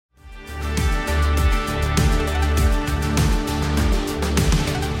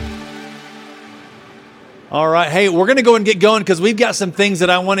All right. Hey, we're going to go and get going because we've got some things that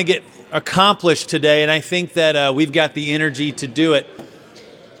I want to get accomplished today, and I think that we've got the energy to do it.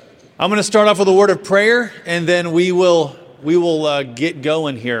 I'm going to start off with a word of prayer, and then we will get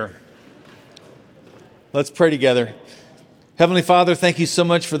going here. Let's pray together. Heavenly Father, thank you so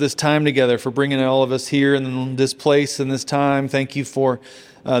much for this time together, for bringing all of us here in this place and this time. Thank you for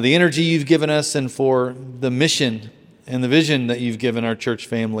the energy you've given us and for the mission and the vision that you've given our church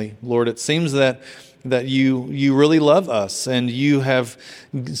family. Lord, it seems that you really love us, and you have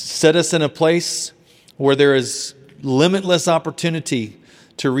set us in a place where there is limitless opportunity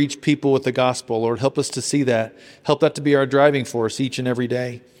to reach people with the gospel. Lord, help us to see that. Help that to be our driving force each and every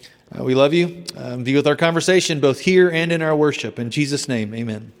day. We love you. Be with our conversation both here and in our worship. In Jesus' name,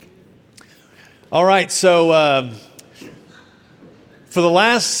 amen. All right, so for the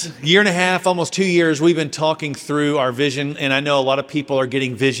last year and a half, almost 2 years, we've been talking through our vision, and I know a lot of people are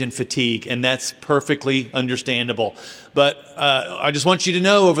getting vision fatigue, and that's perfectly understandable. But I just want you to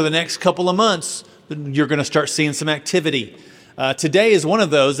know over the next couple of months, you're going to start seeing some activity. Today is one of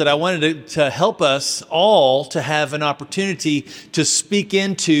those that I wanted to help us all to have an opportunity to speak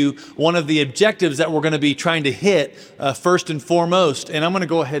into one of the objectives that we're going to be trying to hit first and foremost. And I'm going to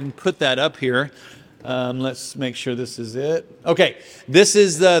go ahead and put that up here. Let's make sure this is it. Okay, this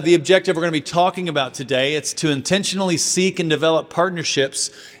is the objective we're going to be talking about today. It's to intentionally seek and develop partnerships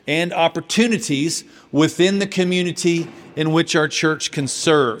and opportunities within the community in which our church can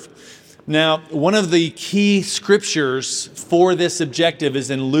serve. Now, one of the key scriptures for this objective is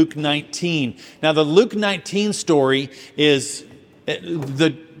in Luke 19. Now, the Luke 19 story this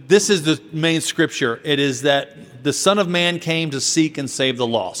is the main scripture. It is that the Son of Man came to seek and save the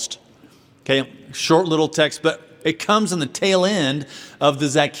lost. Okay, short little text, but it comes in the tail end of the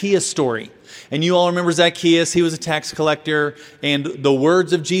Zacchaeus story. And you all remember Zacchaeus. He was a tax collector, and the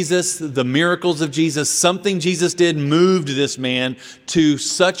words of Jesus, the miracles of Jesus, something Jesus did moved this man to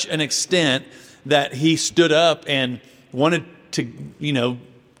such an extent that he stood up and wanted to,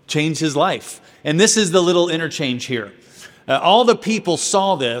 change his life. And this is the little interchange here. All the people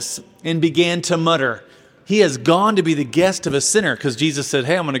saw this and began to mutter, "He has gone to be the guest of a sinner," because Jesus said,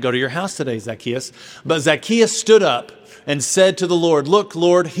 "Hey, I'm going to go to your house today, Zacchaeus." But Zacchaeus stood up and said to the Lord, "Look,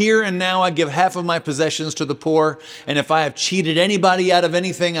 Lord, here and now I give half of my possessions to the poor, and if I have cheated anybody out of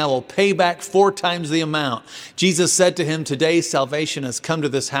anything, I will pay back 4 times the amount." Jesus said to him, "Today salvation has come to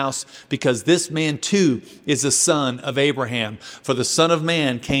this house, because this man too is a son of Abraham. For the Son of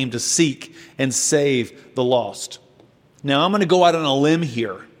Man came to seek and save the lost." Now I'm going to go out on a limb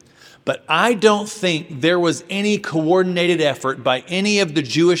here. But I don't think there was any coordinated effort by any of the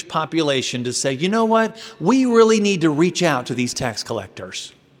Jewish population to say, you know what, we really need to reach out to these tax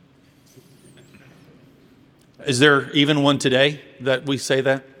collectors. Is there even one today that we say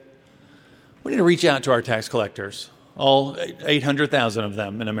that? We need to reach out to our tax collectors, all 800,000 of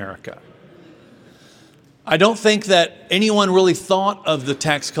them in America. I don't think that anyone really thought of the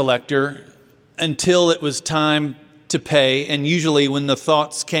tax collector until it was time to pay, and usually when the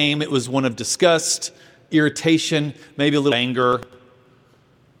thoughts came, it was one of disgust, irritation, maybe a little anger.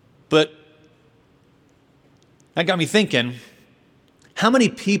 But that got me thinking, how many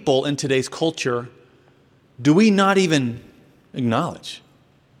people in today's culture do we not even acknowledge?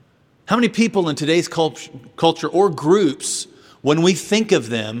 How many people in today's culture or groups, when we think of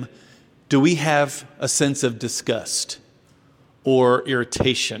them, do we have a sense of disgust or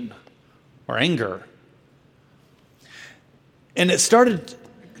irritation or anger? And it started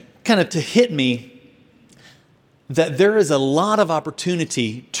kind of to hit me that there is a lot of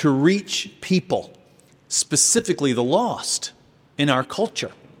opportunity to reach people, specifically the lost, in our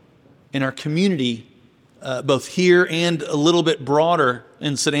culture, in our community, both here and a little bit broader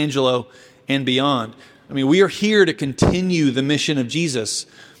in San Angelo and beyond. I mean, we are here to continue the mission of Jesus.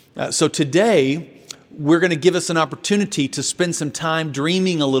 So today, we're going to give us an opportunity to spend some time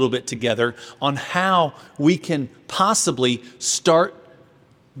dreaming a little bit together on how we can possibly start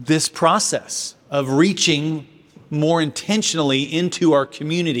this process of reaching more intentionally into our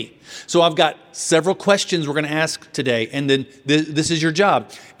community. So I've got several questions we're going to ask today, and then this is your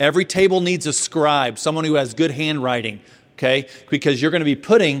job. Every table needs a scribe, someone who has good handwriting, okay? Because you're going to be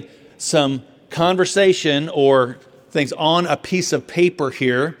putting some conversation or things on a piece of paper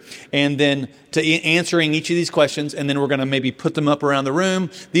here, and then to answering each of these questions, and then we're going to maybe put them up around the room.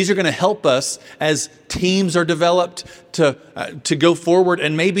 These are going to help us as teams are developed to go forward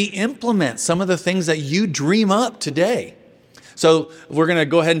and maybe implement some of the things that you dream up today. So we're going to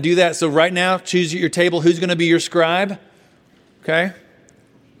go ahead and do that. So right now, choose your table. Who's going to be your scribe? Okay.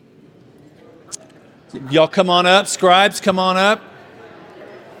 Y'all come on up. Scribes, come on up.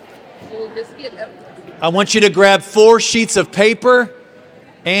 We'll just get up. I want you to grab 4 sheets of paper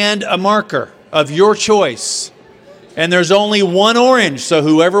and a marker of your choice. And there's only one orange, so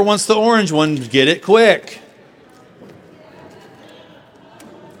whoever wants the orange one, get it quick.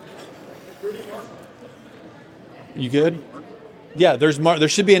 You good? Yeah, there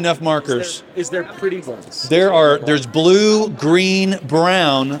should be enough markers. Is there pretty ones? There's blue, green,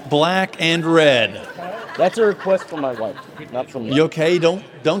 brown, black, and red. That's a request from my wife, not from me. You okay?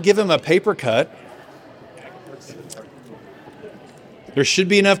 Don't give him a paper cut. There should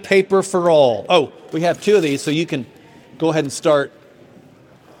be enough paper for all. Oh, we have 2 of these, so you can go ahead and start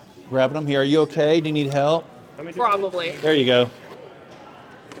grabbing them here. Are you okay? Do you need help? Probably. There you go.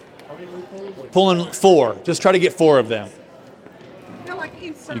 Pulling 4. Just try to get 4 of them.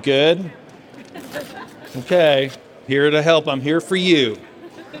 You good? Okay. Here to help. I'm here for you.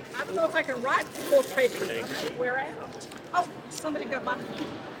 I don't know if I can write full paper. Where at? Oh, somebody got my.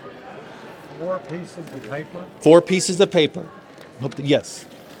 4 pieces of paper. 4 pieces of paper. Yes.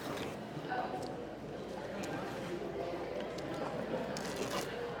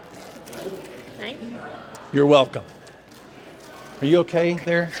 Thank you. You're welcome. Are you okay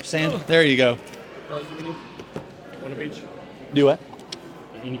there, Sam? There you go. One of each. Do what?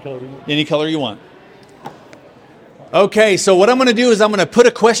 Any color you want. Any color you want. Okay, so what I'm going to do is I'm going to put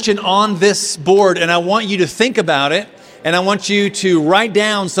a question on this board, and I want you to think about it, and I want you to write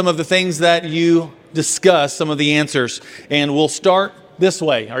down some of the things that you discuss, some of the answers, and we'll start this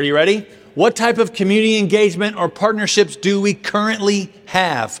way. Are you ready? What type of community engagement or partnerships do we currently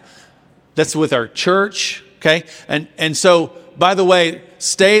have? That's with our church, okay? And so, by the way,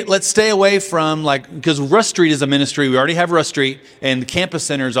 let's stay away from, because Russ Street is a ministry. We already have Russ Street, and the campus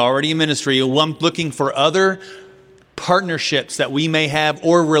center is already a ministry. I'm looking for other partnerships that we may have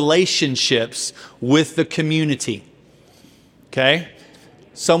or relationships with the community. Okay?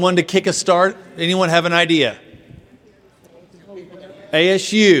 Someone to kick a start? Anyone have an idea?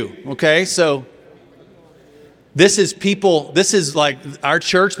 ASU. Okay, so this is people, this is like our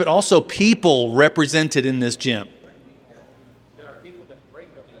church, but also people represented in this gym.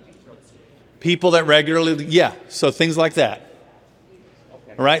 People that regularly, yeah, so things like that.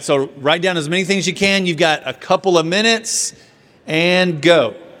 All right, so write down as many things you can. You've got a couple of minutes and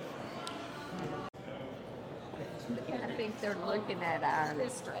go. I think they're looking at our.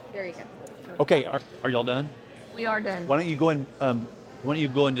 There you go. Okay, are y'all done? We are done. Why don't you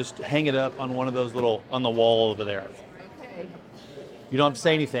go and just hang it up on one of those on the wall over there. Okay. You don't have to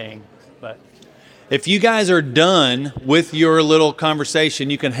say anything, but if you guys are done with your little conversation,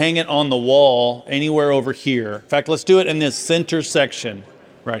 you can hang it on the wall anywhere over here. In fact, let's do it in this center section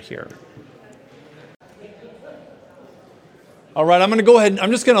right here. All right, I'm going to go ahead and I'm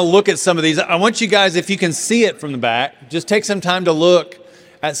just going to look at some of these. I want you guys, if you can see it from the back, just take some time to look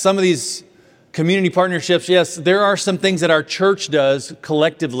at some of these community partnerships. Yes, there are some things that our church does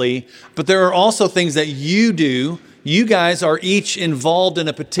collectively, but there are also things that you do. You guys are each involved in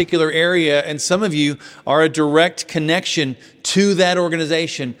a particular area, and some of you are a direct connection to that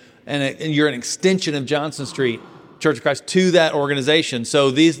organization, and you're an extension of Johnson Street Church of Christ to that organization.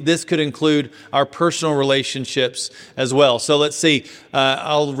 So this could include our personal relationships as well. So let's see.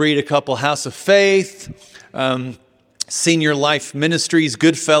 I'll read a couple. House of Faith, Senior Life Ministries,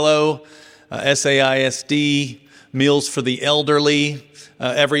 Goodfellow, SAISD, Meals for the Elderly.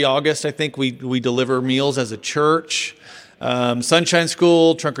 Every August, I think we deliver meals as a church. Sunshine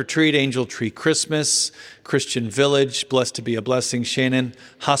School, Trunk or Treat, Angel Tree Christmas, Christian Village, Blessed to be a Blessing, Shannon,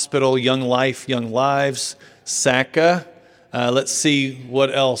 Hospital, Young Life, Young Lives, SACA. Let's see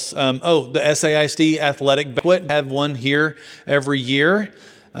what else. The SAISD Athletic Banquet, have one here every year.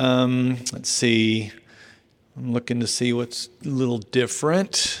 Let's see. I'm looking to see what's a little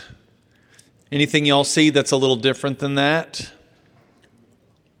different. Anything y'all see that's a little different than that?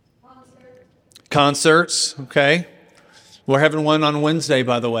 Concerts, okay. We're having one on Wednesday,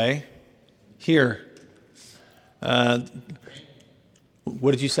 by the way, here. What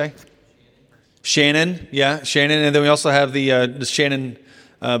did you say? Shannon, yeah, Shannon. And then we also have the Shannon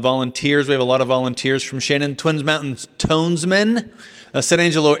volunteers. We have a lot of volunteers from Shannon. Twins Mountain Tonesmen, San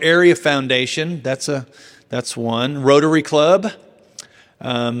Angelo Area Foundation, that's one. Rotary Club.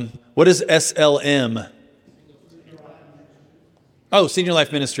 What is SLM? Oh, Senior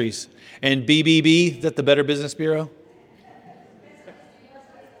Life Ministries. And BBB, is that the Better Business Bureau?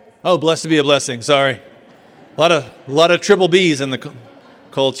 Oh, Blessed to be a Blessing, sorry. A lot of triple B's in the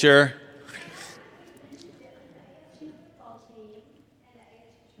culture.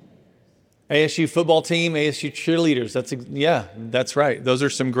 ASU football team, ASU cheerleaders. That's right. Those are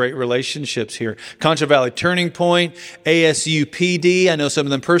some great relationships here. Concho Valley Turning Point, ASU PD. I know some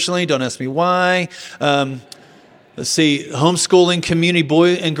of them personally. Don't ask me why. Let's see, homeschooling community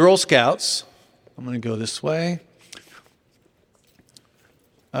Boy and Girl Scouts. I'm going to go this way.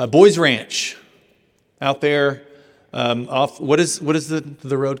 Boys Ranch out there off. What is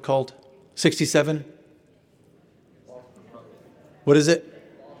the road called? 67. What is it?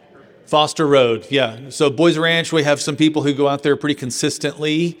 Foster Road, yeah. So Boys Ranch, we have some people who go out there pretty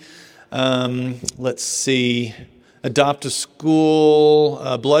consistently. Let's see, Adopt a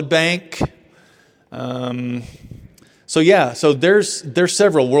School, Blood Bank. So there's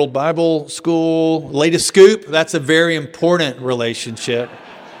several. World Bible School, Latest Scoop. That's a very important relationship.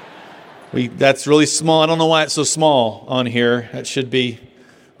 That's really small. I don't know why it's so small on here. That should be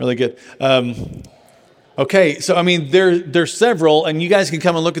really good. Okay, so I mean, there's several, and you guys can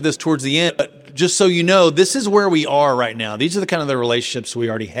come and look at this towards the end, but just so you know, this is where we are right now. These are the kind of the relationships we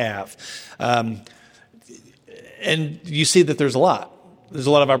already have. And you see that there's a lot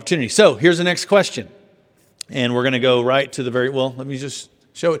of opportunity. So here's the next question, and we're going to go right to let me just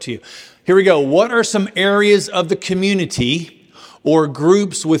show it to you. Here we go. What are some areas of the community or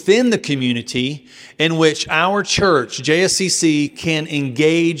groups within the community in which our church, JSCC, can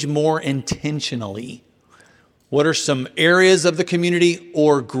engage more intentionally? What are some areas of the community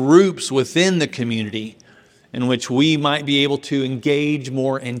or groups within the community in which we might be able to engage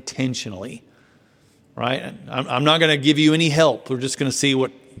more intentionally? Right? I'm not going to give you any help. We're just going to see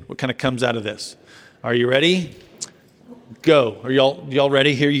what kind of comes out of this. Are you ready? Go. Are y'all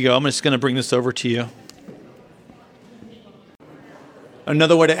ready? Here you go. I'm just going to bring this over to you.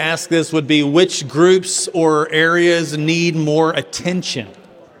 Another way to ask this would be, which groups or areas need more attention?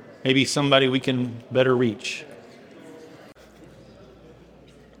 Maybe somebody we can better reach.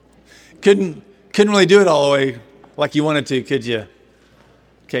 Couldn't really do it all the way like you wanted to, could you,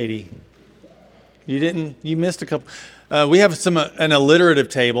 Katie? You didn't. You missed a couple. We have an alliterative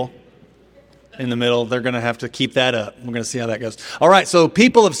table in the middle. They're going to have to keep that up. We're going to see how that goes. All right. So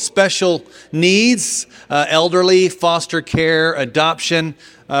people of special needs, elderly, foster care, adoption,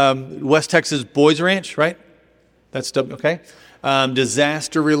 West Texas Boys Ranch, right? That's okay.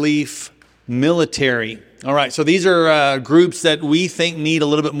 Disaster relief, military. All right, so these are groups that we think need a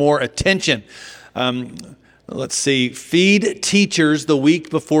little bit more attention. Let's see, feed teachers the week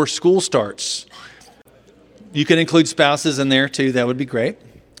before school starts. You can include spouses in there too, that would be great.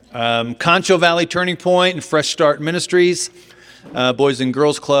 Concho Valley Turning Point and Fresh Start Ministries, Boys and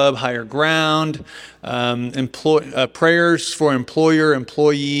Girls Club, Higher Ground, prayers for employer,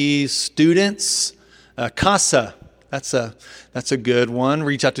 employees, students, CASA. That's a good one.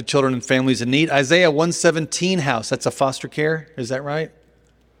 Reach out to children and families in need. Isaiah 117 House. That's a foster care. Is that right?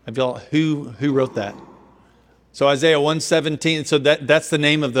 Who wrote that? So Isaiah 117. So that's the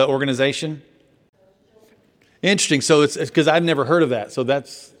name of the organization. Interesting. So it's because I've never heard of that. So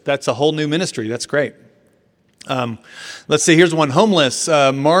that's a whole new ministry. That's great. Let's see. Here's one. Homeless,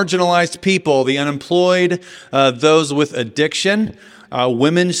 marginalized people, the unemployed, those with addiction,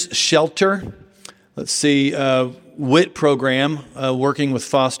 women's shelter. Let's see. WIT program, working with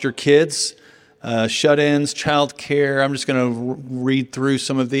foster kids, shut-ins, child care. I'm just going to read through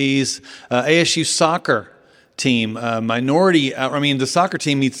some of these. ASU soccer team, minority. The soccer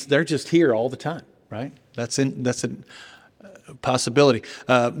team meets. They're just here all the time, right? That's a possibility.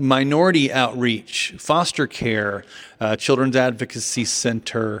 Minority outreach, foster care, Children's Advocacy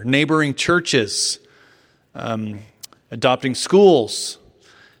Center, neighboring churches, adopting schools,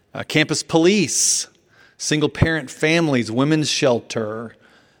 campus police. Single-parent families, women's shelter,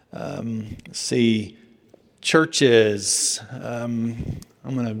 let's see, churches. I'm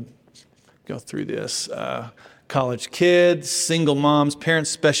going to go through this. College kids, single moms,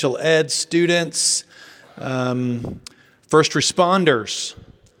 parents, special ed students, first responders,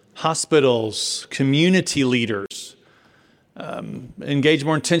 hospitals, community leaders. Engage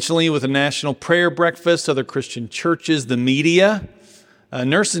more intentionally with a national prayer breakfast, other Christian churches, the media.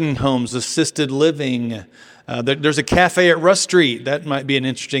 Nursing homes, assisted living. There's a cafe at Russ Street. That might be an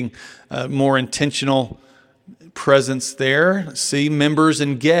interesting, more intentional presence there. Let's see, members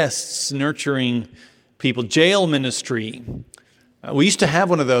and guests, nurturing people. Jail ministry. We used to have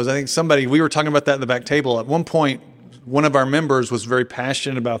one of those. I think we were talking about that at the back table. At one point, one of our members was very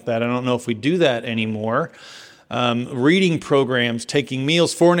passionate about that. I don't know if we do that anymore. Reading programs, taking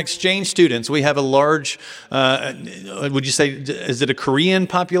meals, foreign exchange students. We have a large, would you say, is it a Korean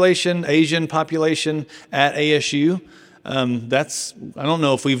population, Asian population at ASU? I don't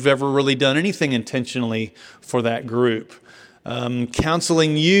know if we've ever really done anything intentionally for that group.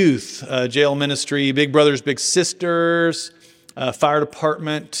 counseling youth, jail ministry, Big Brothers Big Sisters, fire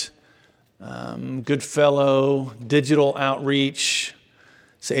department, Goodfellow, digital outreach,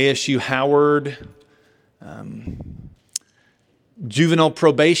 it's ASU Howard, juvenile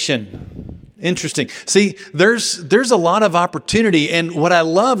probation. Interesting. See, there's a lot of opportunity, and what I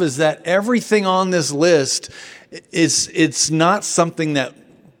love is that everything on this list it's not something that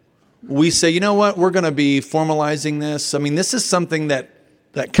we say, you know what, we're going to be formalizing this. I mean, this is something that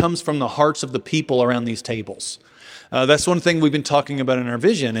comes from the hearts of the people around these tables. That's one thing we've been talking about in our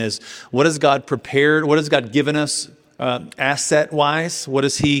vision is what has God prepared? What has God given us asset-wise? What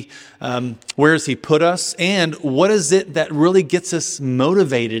is where has He put us? And what is it that really gets us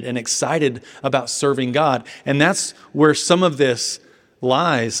motivated and excited about serving God? And that's where some of this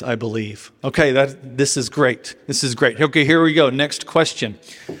lies, I believe. Okay, this is great. This is great. Okay, here we go. Next question.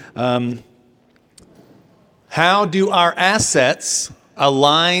 How do our assets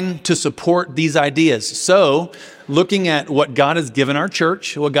align to support these ideas? So, looking at what God has given our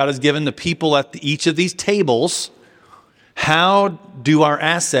church, what God has given the people at each of these tables, how do our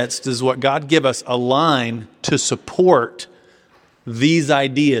assets, does what God give us align to support these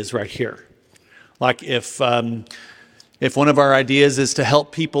ideas right here? Like if one of our ideas is to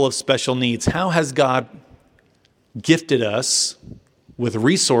help people of special needs, how has God gifted us with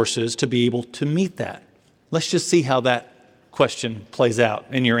resources to be able to meet that? Let's just see how that question plays out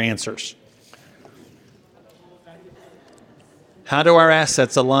in your answers. How do our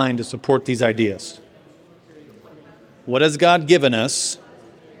assets align to support these ideas? What has God given us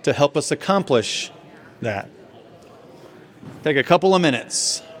to help us accomplish that? Take a couple of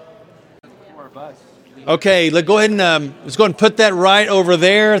minutes. Okay, let's go ahead and put that right over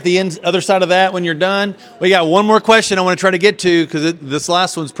there at the other side of that when you're done. We got one more question I want to try to get to because this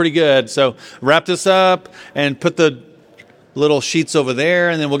last one's pretty good. So wrap this up and put the little sheets over there,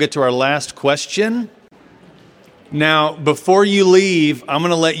 and then we'll get to our last question. Now, before you leave, I'm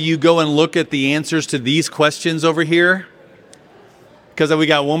going to let you go and look at the answers to these questions over here because we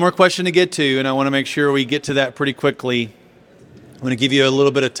got one more question to get to, and I want to make sure we get to that pretty quickly. I'm going to give you a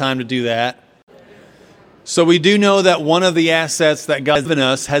little bit of time to do that. So we do know that one of the assets that God's given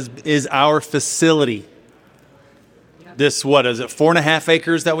us is our facility. This, what is it, 4.5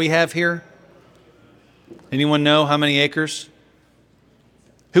 acres that we have here? Anyone know how many acres?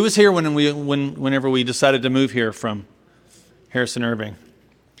 Who was here whenever we decided to move here from Harrison Irving?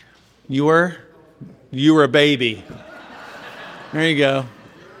 You were? You were a baby. There you go.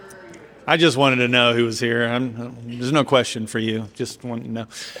 I just wanted to know who was here. There's no question for you. Just want to know.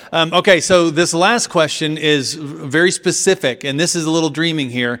 Okay, so this last question is very specific, and this is a little dreaming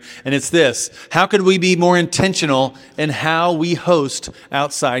here, and it's this. How could we be more intentional in how we host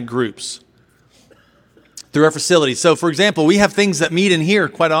outside groups through our facility? So, for example, we have things that meet in here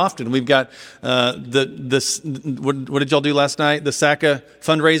quite often. We've got what did y'all do last night? The SACA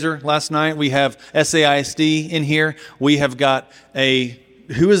fundraiser last night. We have SAISD in here. We have got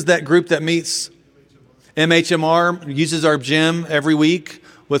who is that group that meets? MHMR uses our gym every week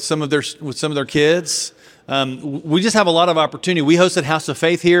with some of their kids. We just have a lot of opportunity. We hosted House of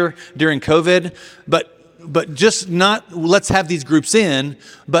Faith here during COVID, but just not let's have these groups in,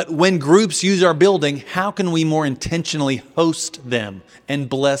 but when groups use our building, how can we more intentionally host them and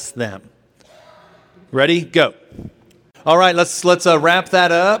bless them? Ready? Go. All right, let's wrap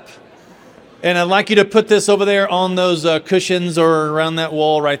that up. And I'd like you to put this over there on those cushions or around that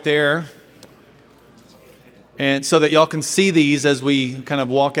wall right there. And so that y'all can see these as we kind of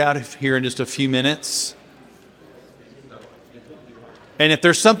walk out of here in just a few minutes. And if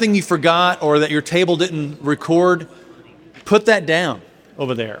there's something you forgot or that your table didn't record, put that down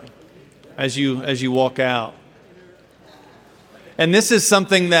over there as you walk out. And this is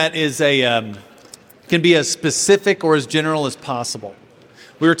something that is can be as specific or as general as possible.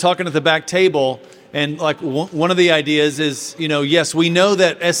 We were talking at the back table, and like one of the ideas is, yes, we know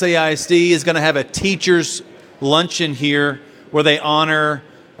that SAISD is going to have a teachers' luncheon here where they honor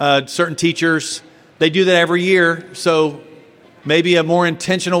certain teachers. They do that every year, so maybe a more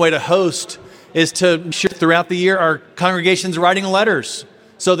intentional way to host is to throughout the year our congregation's writing letters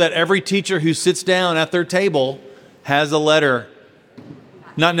so that every teacher who sits down at their table has a letter,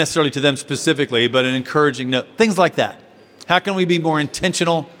 not necessarily to them specifically, but an encouraging note, things like that. How can we be more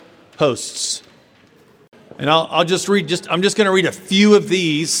intentional hosts? And I'm just going to read a few of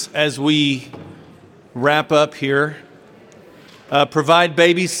these as we wrap up here. Provide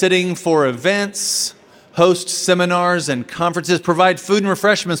babysitting for events, host seminars and conferences, provide food and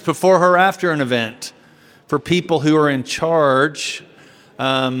refreshments before or after an event for people who are in charge.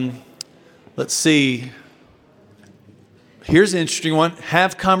 Let's see. Here's an interesting one.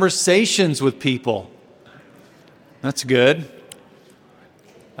 Have conversations with people. That's good.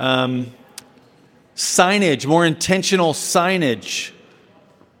 Signage, more intentional signage.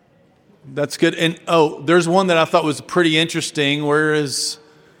 That's good. And there's one that I thought was pretty interesting. Where is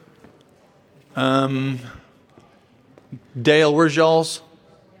Dale? Where's y'all's?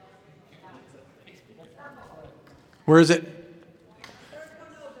 Where is it?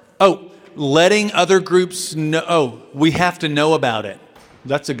 Oh, letting other groups know. Oh, we have to know about it.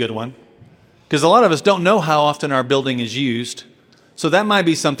 That's a good one. Because a lot of us don't know how often our building is used. So that might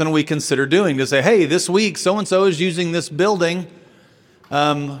be something we consider doing, to say, hey, this week so-and-so is using this building.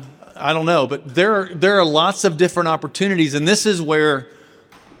 I don't know, but there are lots of different opportunities, and this is where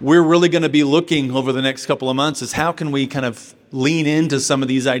we're really going to be looking over the next couple of months, is how can we kind of lean into some of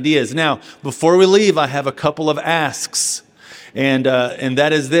these ideas. Now, before we leave, I have a couple of asks. And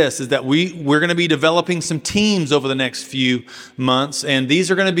that is this, is that we're going to be developing some teams over the next few months. And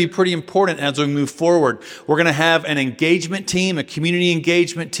these are going to be pretty important as we move forward. We're going to have an engagement team, a community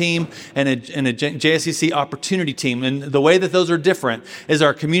engagement team, and a JSCC opportunity team. And the way that those are different is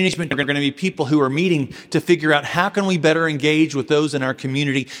our community are going to be people who are meeting to figure out how can we better engage with those in our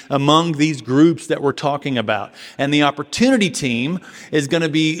community among these groups that we're talking about. And the opportunity team is going to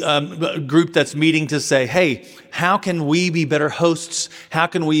be a group that's meeting to say, hey, how can we be better hosts? How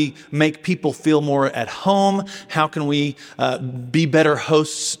can we make people feel more at home? How can we be better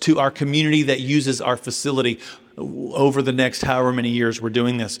hosts to our community that uses our facility over the next however many years we're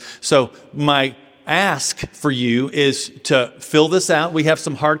doing this? So my ask for you is to fill this out. We have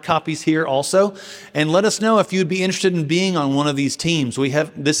some hard copies here also. And let us know if you'd be interested in being on one of these teams.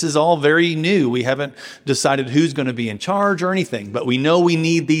 This is all very new. We haven't decided who's going to be in charge or anything, but we know we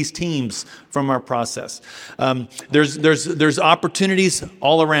need these teams from our process. There's opportunities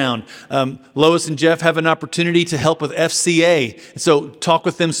all around. Lois and Jeff have an opportunity to help with FCA. So talk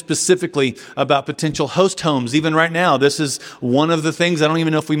with them specifically about potential host homes. Even right now, this is one of the things, I don't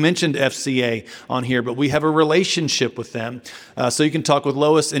even know if we mentioned FCA on here, but we have a relationship with them. So you can talk with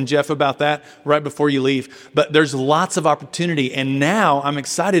Lois and Jeff about that right before you leave. But there's lots of opportunity. And now I'm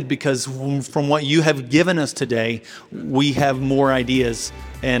excited because from what you have given us today, we have more ideas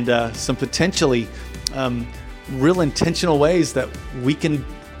and some potentially real intentional ways that we can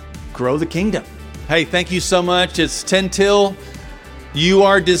grow the kingdom. Hey, thank you so much. It's 10 till. You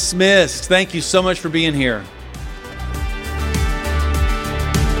are dismissed. Thank you so much for being here.